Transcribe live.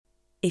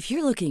If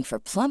you're looking for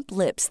plump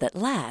lips that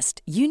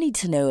last, you need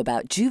to know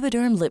about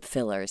Juvederm lip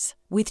fillers.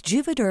 With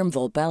Juvederm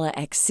Volbella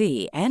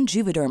XC and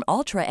Juvederm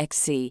Ultra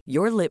XC,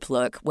 your lip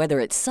look, whether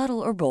it's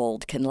subtle or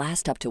bold, can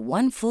last up to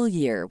 1 full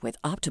year with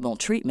optimal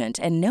treatment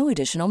and no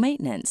additional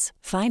maintenance.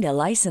 Find a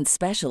licensed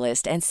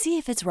specialist and see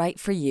if it's right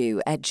for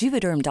you at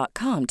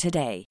Juvederm.com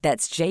today.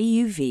 That's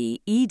JUVEDERM.com.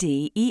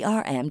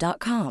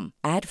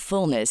 Add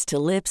fullness to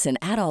lips in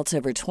adults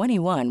over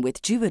 21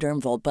 with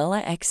Juvederm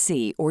Volbella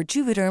XC or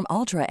Juvederm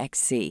Ultra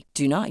XC.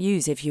 Do not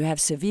use if you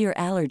have severe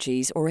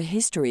allergies or a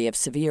history of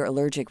severe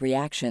allergic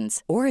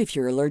reactions, or if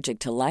you're allergic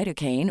to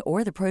lidocaine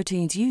or the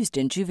proteins used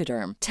in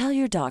Juvederm. Tell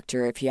your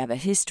doctor if you have a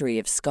history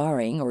of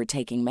scarring or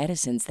taking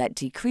medicines that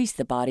decrease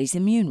the body's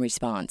immune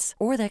response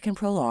or that can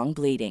prolong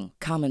bleeding.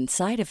 Common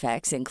side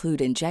effects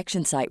include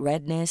injection site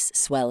redness,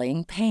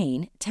 swelling,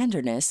 pain,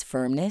 tenderness,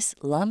 firmness,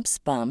 lumps,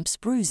 bumps,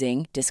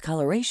 bruising,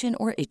 discoloration,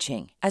 or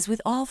itching. As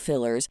with all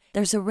fillers,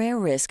 there's a rare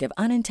risk of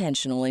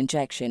unintentional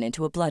injection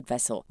into a blood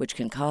vessel, which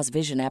can cause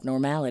vision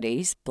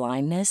abnormalities,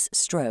 blindness,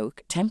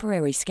 stroke,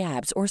 temporary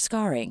scabs, or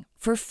scarring.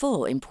 For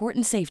full,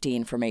 important safety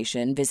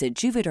information, visit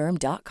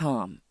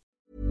Juvederm.com.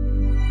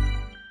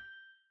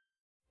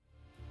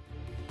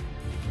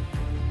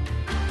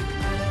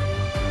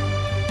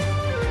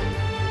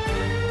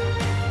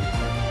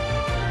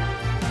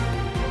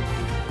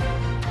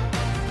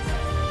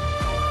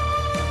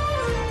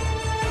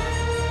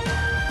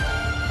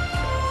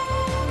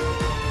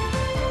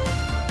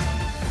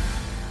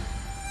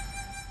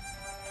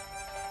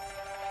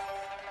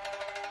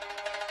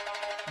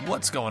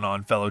 What's going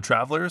on, fellow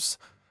travelers?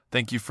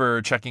 Thank you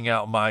for checking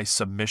out my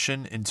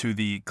submission into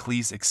the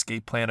Klee's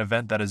Escape Plan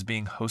event that is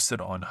being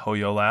hosted on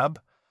HoYoLab.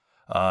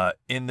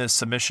 In this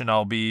submission,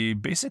 I'll be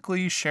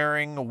basically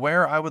sharing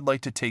where I would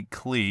like to take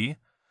Klee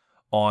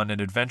on an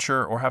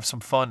adventure or have some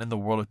fun in the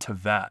world of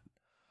Teyvat.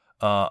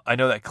 I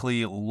know that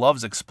Klee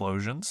loves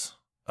explosions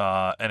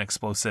and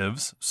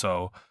explosives,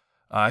 so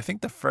I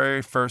think the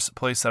very first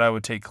place that I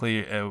would take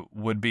Klee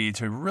would be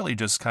to really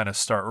just kind of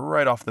start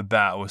right off the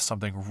bat with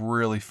something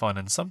really fun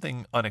and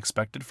something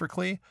unexpected for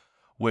Klee,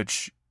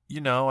 which,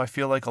 you know, I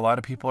feel like a lot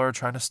of people are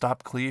trying to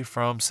stop Klee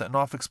from setting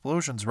off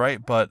explosions,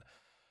 right? But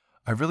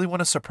I really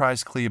want to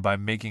surprise Klee by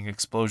making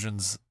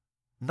explosions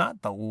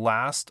not the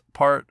last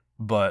part,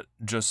 but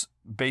just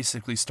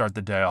basically start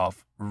the day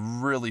off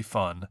really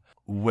fun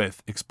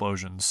with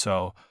explosions.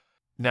 So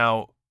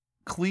now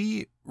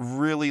Klee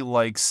really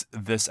likes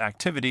this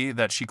activity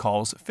that she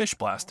calls fish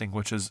blasting,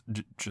 which is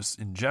just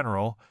in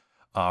general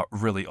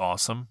really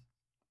awesome.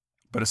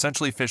 But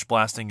essentially, fish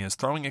blasting is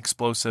throwing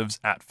explosives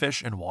at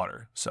fish in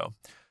water. So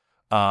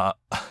I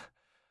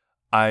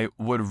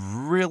would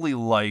really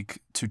like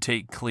to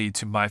take Klee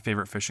to my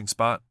favorite fishing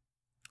spot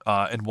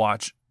and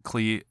watch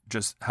Klee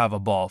just have a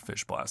ball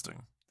fish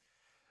blasting.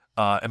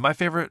 And my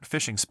favorite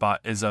fishing spot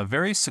is a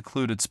very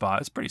secluded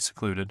spot. It's pretty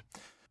secluded,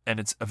 and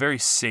it's a very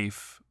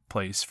safe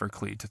place for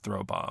Klee to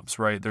throw bombs,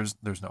 right? There's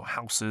no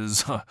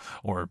houses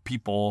or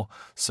people,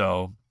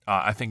 so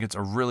I think it's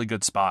a really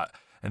good spot.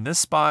 And this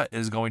spot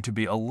is going to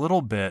be a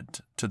little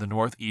bit to the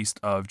northeast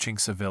of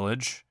Chinksa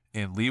Village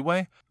in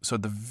Liyue. So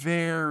the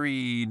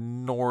very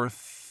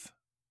north-ish,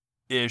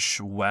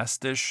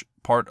 west-ish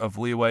part of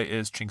Liyue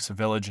is Chinksa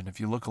Village. And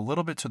if you look a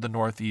little bit to the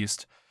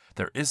northeast,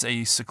 there is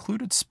a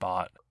secluded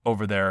spot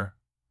over there.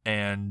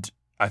 And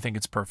I think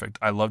it's perfect.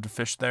 I love to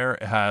fish there.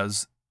 It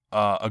has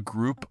a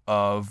group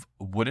of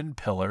wooden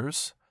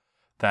pillars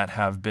that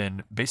have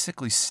been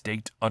basically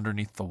staked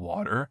underneath the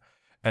water.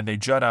 And they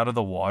jut out of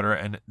the water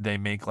and they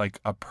make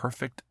like a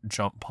perfect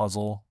jump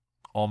puzzle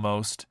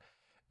almost.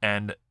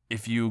 And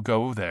if you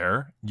go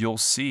there, you'll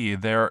see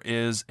there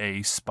is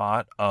a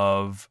spot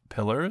of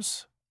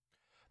pillars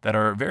that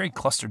are very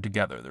clustered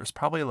together. There's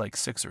probably like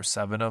 6 or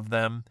 7 of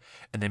them.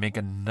 And they make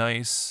a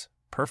nice,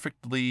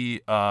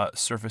 perfectly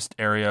surfaced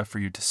area for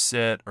you to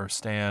sit or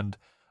stand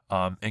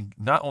and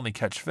not only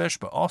catch fish,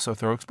 but also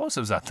throw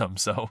explosives at them.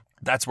 So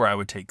that's where I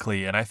would take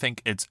Klee. And I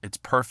think it's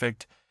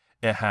perfect.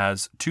 It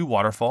has 2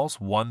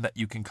 waterfalls, one that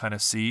you can kind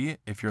of see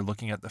if you're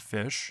looking at the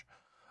fish.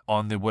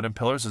 On the wooden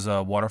pillars is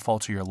a waterfall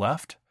to your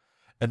left.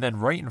 And then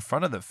right in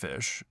front of the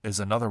fish is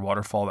another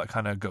waterfall that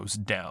kind of goes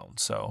down.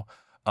 So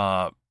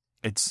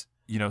it's,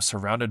 you know,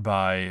 surrounded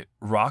by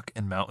rock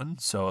and mountain.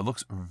 So it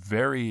looks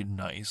very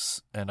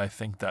nice. And I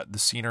think that the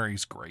scenery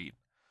is great.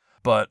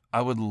 But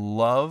I would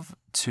love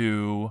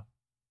to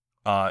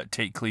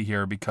take Klee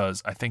here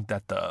because I think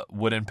that the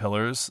wooden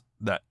pillars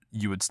that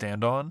you would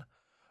stand on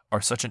are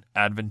such an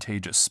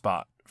advantageous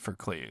spot for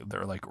Klee.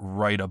 They're like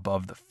right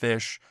above the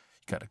fish.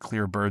 You got a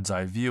clear bird's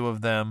eye view of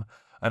them.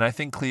 And I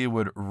think Klee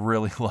would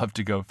really love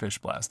to go fish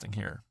blasting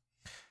here.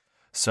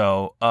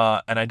 So,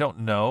 and I don't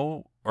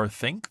know or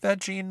think that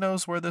Jean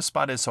knows where this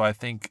spot is. So I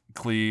think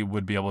Klee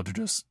would be able to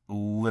just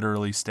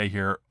literally stay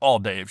here all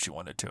day if she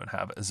wanted to and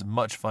have as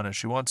much fun as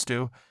she wants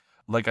to.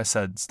 Like I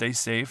said, stay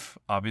safe,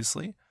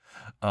 obviously.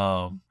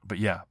 But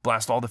yeah,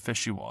 blast all the fish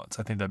she wants.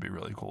 I think that'd be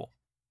really cool.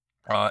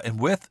 And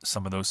with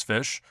some of those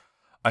fish,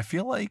 I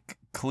feel like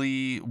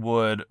Klee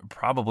would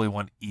probably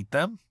want to eat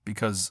them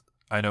because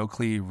I know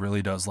Klee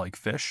really does like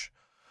fish.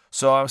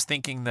 So I was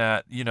thinking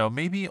that,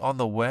 maybe on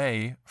the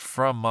way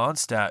from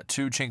Mondstadt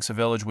to Chinks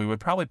Village, we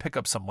would probably pick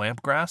up some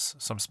lamp grass,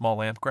 some small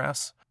lamp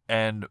grass,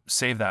 and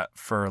save that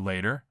for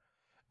later.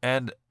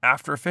 And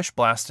after fish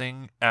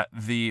blasting at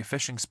the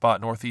fishing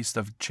spot northeast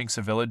of Chinks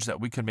Village,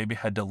 that we could maybe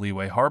head to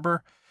Liyue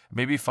Harbor,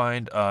 maybe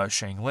find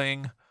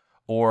Shangling,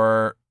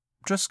 or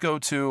just go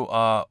to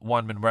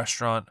Wanmin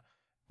Restaurant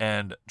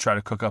and try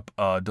to cook up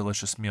a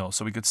delicious meal.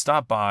 So we could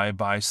stop by,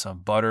 buy some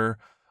butter,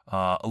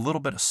 a little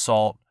bit of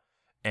salt,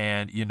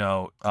 and,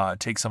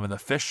 take some of the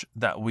fish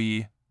that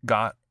we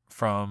got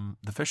from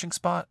the fishing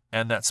spot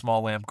and that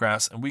small lamp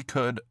grass, and we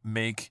could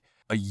make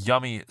a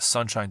yummy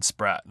sunshine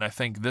sprat. And I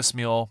think this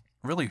meal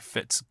really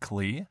fits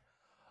Klee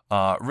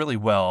really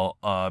well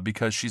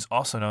because she's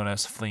also known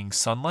as Fleeing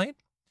Sunlight.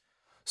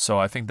 So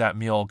I think that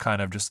meal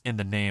kind of just in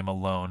the name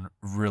alone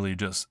really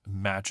just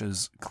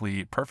matches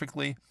Klee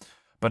perfectly.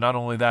 But not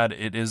only that,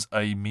 it is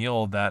a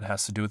meal that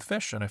has to do with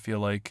fish, and I feel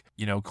like,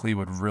 Klee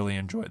would really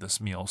enjoy this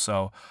meal.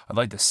 So I'd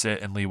like to sit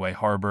in Liyue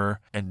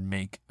Harbor and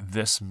make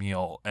this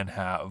meal and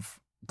have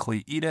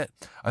Klee eat it.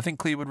 I think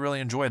Klee would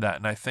really enjoy that,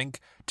 and I think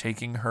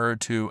taking her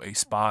to a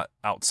spot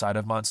outside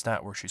of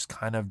Mondstadt where she's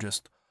kind of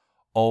just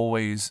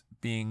always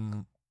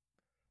being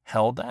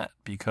held at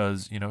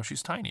because,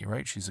 she's tiny,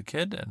 right? She's a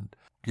kid, and,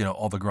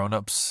 all the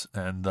grown-ups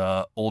and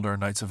the older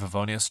Knights of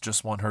Favonius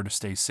just want her to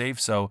stay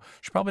safe, so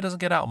she probably doesn't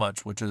get out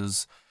much, which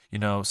is,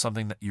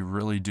 something that you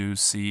really do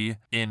see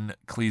in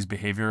Klee's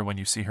behavior when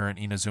you see her in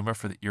Inazuma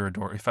for the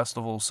Iridori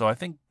Festival. So I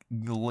think,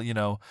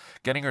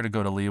 getting her to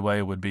go to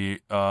Liyue would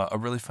be a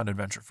really fun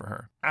adventure for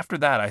her. After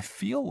that, I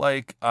feel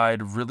like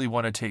I'd really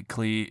want to take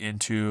Klee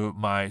into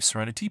my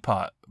Serenity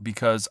Teapot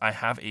because I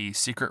have a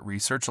secret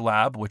research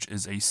lab, which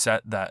is a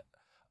set that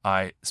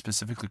I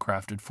specifically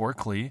crafted for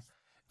Klee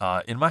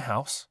in my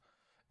house.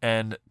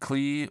 And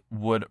Klee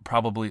would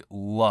probably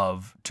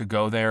love to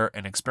go there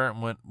and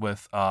experiment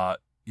with,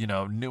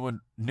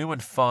 new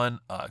and fun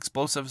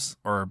explosives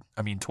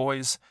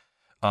toys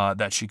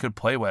that she could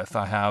play with.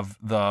 I have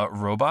the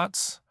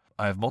robots.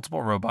 I have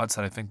multiple robots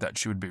that I think that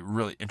she would be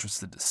really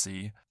interested to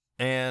see.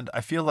 And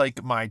I feel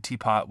like my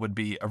teapot would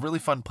be a really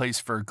fun place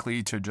for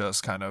Klee to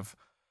just kind of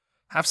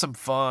have some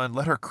fun,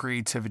 let her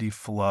creativity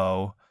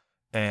flow,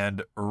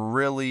 and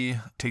really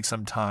take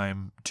some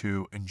time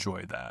to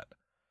enjoy that.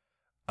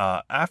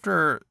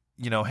 After,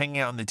 hanging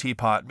out in the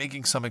teapot,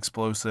 making some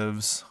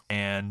explosives,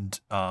 and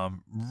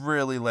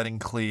really letting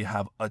Klee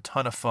have a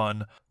ton of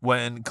fun.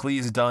 When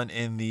Klee's done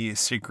in the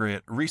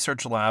secret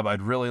research lab,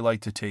 I'd really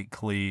like to take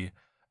Klee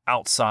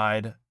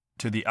outside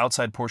to the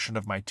outside portion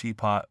of my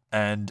teapot,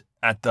 and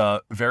at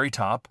the very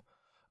top,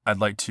 I'd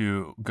like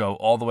to go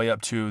all the way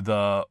up to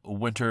the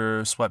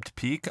winter swept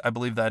peak, I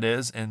believe that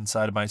is,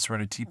 inside of my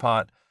Serenity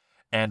Teapot,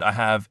 and I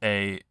have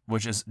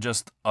which is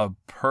just a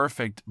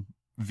perfect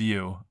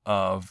view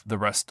of the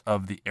rest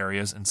of the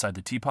areas inside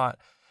the teapot,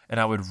 and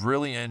I would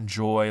really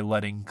enjoy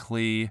letting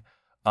Klee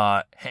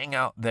hang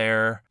out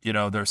there.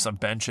 There's some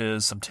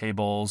benches, some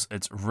tables.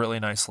 It's really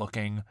nice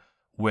looking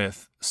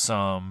with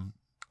some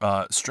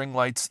string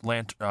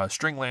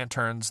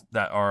lanterns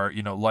that are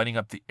lighting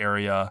up the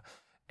area,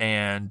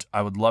 and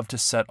I would love to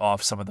set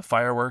off some of the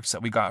fireworks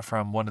that we got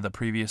from one of the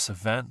previous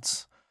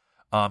events.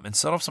 And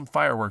set off some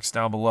fireworks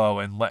down below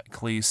and let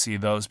Klee see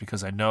those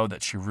because I know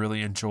that she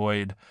really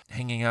enjoyed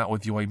hanging out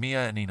with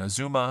Yoimiya and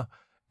Inazuma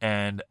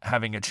and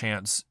having a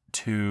chance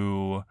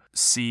to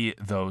see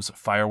those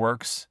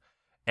fireworks.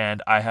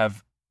 And I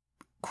have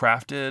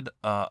crafted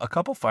a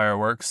couple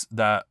fireworks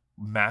that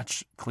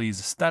match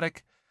Klee's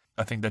aesthetic.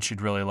 I think that she'd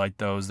really like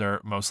those.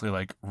 They're mostly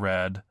like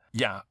red.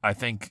 Yeah, I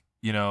think,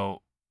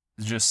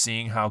 just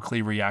seeing how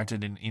Klee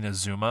reacted in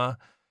Inazuma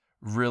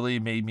really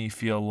made me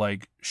feel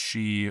like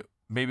she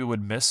maybe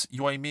would miss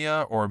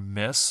Yoimiya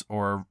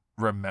or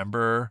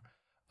remember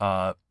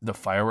the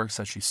fireworks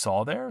that she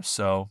saw there.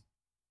 So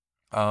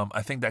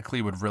I think that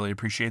Klee would really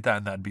appreciate that,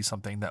 and that'd be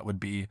something that would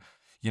be,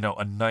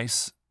 a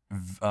nice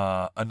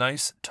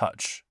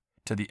touch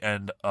to the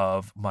end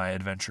of my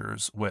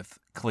adventures with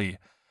Klee.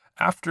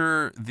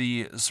 After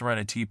the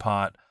Serenity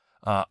Teapot,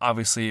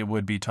 obviously it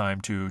would be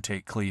time to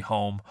take Klee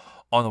home.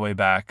 On the way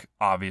back,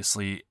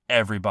 obviously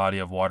every body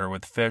of water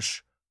with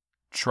fish.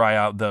 Try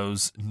out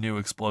those new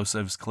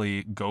explosives,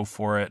 Klee. Go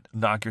for it.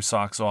 Knock your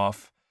socks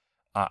off.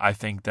 I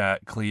think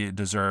that Klee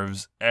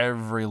deserves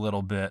every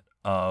little bit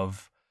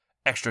of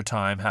extra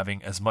time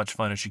having as much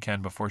fun as she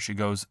can before she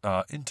goes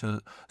into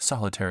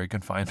solitary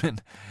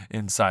confinement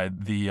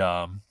inside the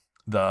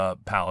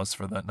palace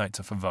for the Knights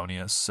of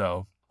Favonius.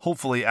 So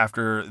hopefully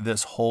after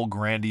this whole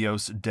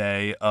grandiose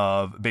day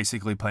of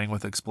basically playing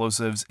with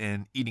explosives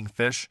and eating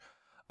fish,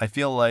 I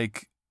feel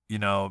like,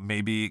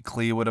 maybe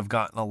Klee would have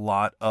gotten a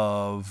lot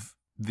of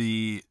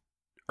the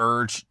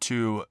urge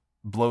to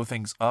blow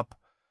things up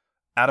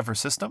out of her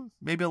system,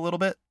 maybe a little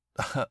bit.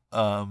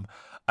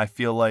 I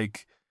feel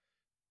like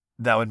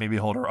that would maybe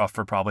hold her off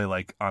for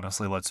probably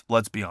honestly,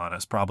 let's be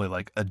honest,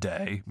 probably a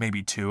day,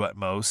 maybe 2 at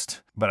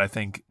most. But I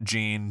think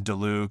Jean,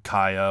 Delu,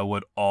 Kaya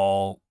would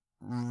all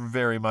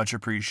very much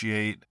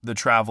appreciate the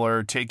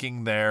traveler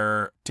taking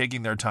their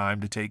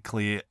time to take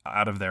Klee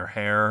out of their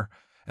hair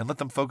and let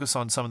them focus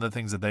on some of the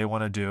things that they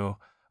want to do,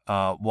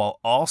 while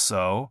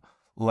also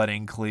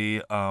letting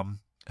Klee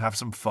have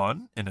some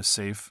fun in a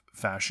safe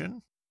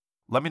fashion.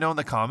 Let me know in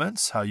the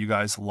comments how you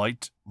guys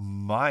liked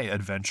my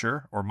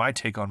adventure, or my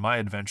take on my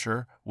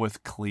adventure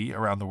with Klee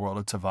around the world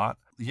of Teyvat.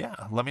 Yeah,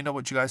 let me know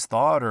what you guys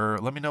thought, or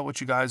let me know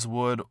what you guys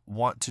would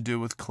want to do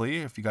with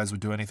Klee, if you guys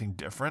would do anything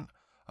different.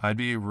 I'd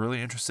be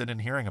really interested in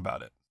hearing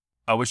about it.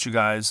 I wish you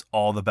guys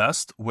all the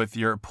best with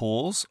your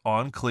pulls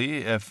on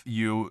Klee, if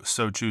you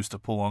so choose to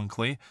pull on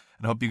Klee,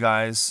 and hope you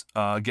guys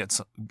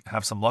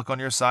have some luck on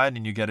your side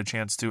and you get a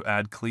chance to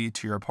add Klee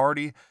to your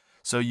party,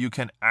 so you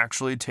can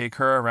actually take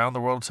her around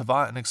the world of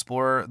Teyvat and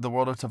explore the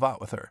world of Teyvat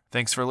with her.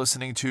 Thanks for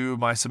listening to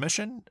my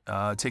submission.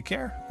 Take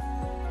care.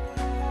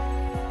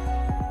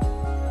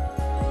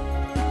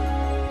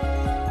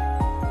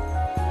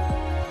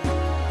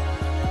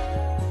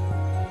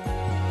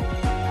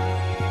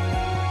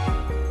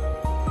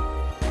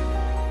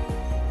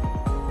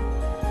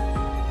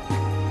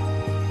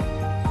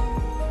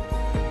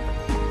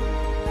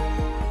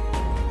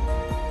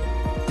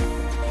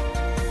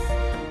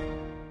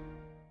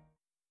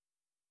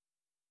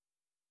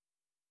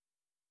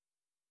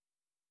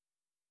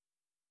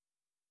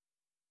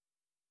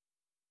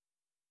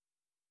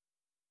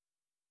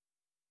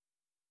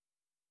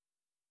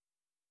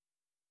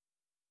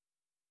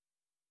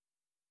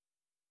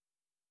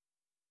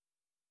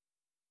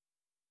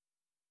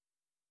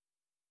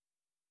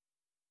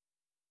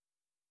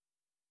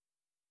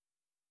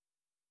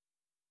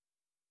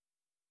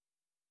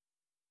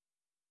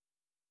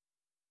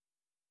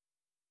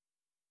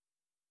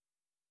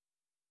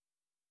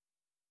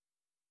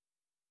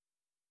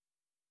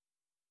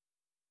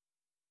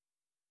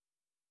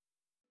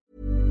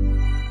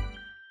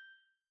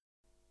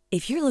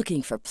 If you're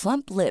looking for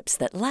plump lips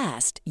that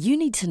last, you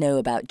need to know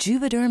about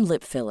Juvederm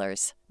lip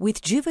fillers.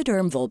 With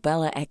Juvederm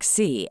Volbella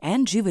XC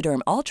and Juvederm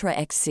Ultra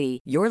XC,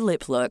 your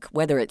lip look,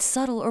 whether it's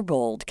subtle or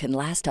bold, can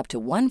last up to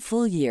 1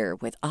 full year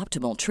with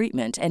optimal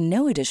treatment and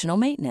no additional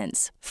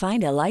maintenance.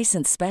 Find a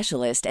licensed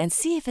specialist and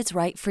see if it's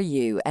right for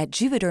you at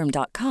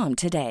Juvederm.com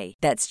today.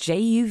 That's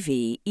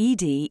JUVEDERM.com.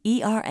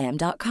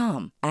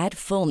 Add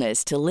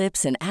fullness to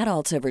lips in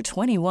adults over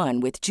 21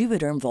 with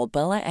Juvederm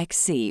Volbella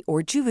XC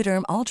or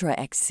Juvederm Ultra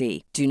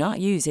XC. Do not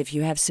use if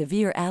you have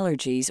severe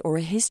allergies or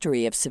a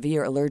history of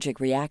severe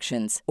allergic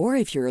reactions, or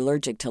if you're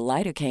allergic to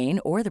lidocaine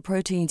or the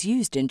proteins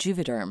used in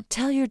Juvederm.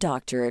 Tell your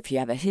doctor if you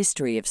have a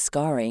history of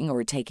scarring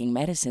or taking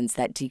medicines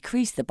that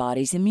decrease the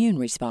body's immune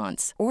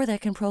response or that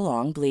can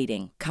prolong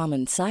bleeding.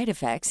 Common side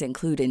effects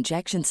include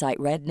injection site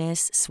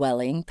redness,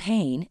 swelling,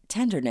 pain,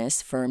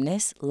 tenderness,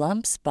 firmness,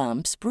 lumps,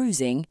 bumps,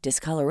 bruising,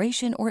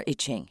 discoloration, or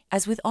itching.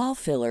 As with all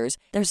fillers,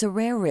 there's a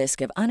rare risk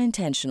of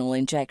unintentional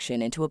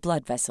injection into a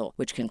blood vessel,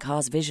 which can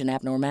cause vision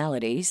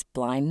abnormalities,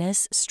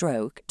 blindness,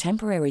 stroke,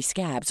 temporary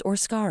scabs, or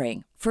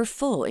scarring. For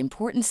full,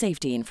 important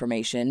safety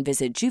information,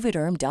 visit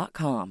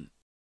Juvederm.com.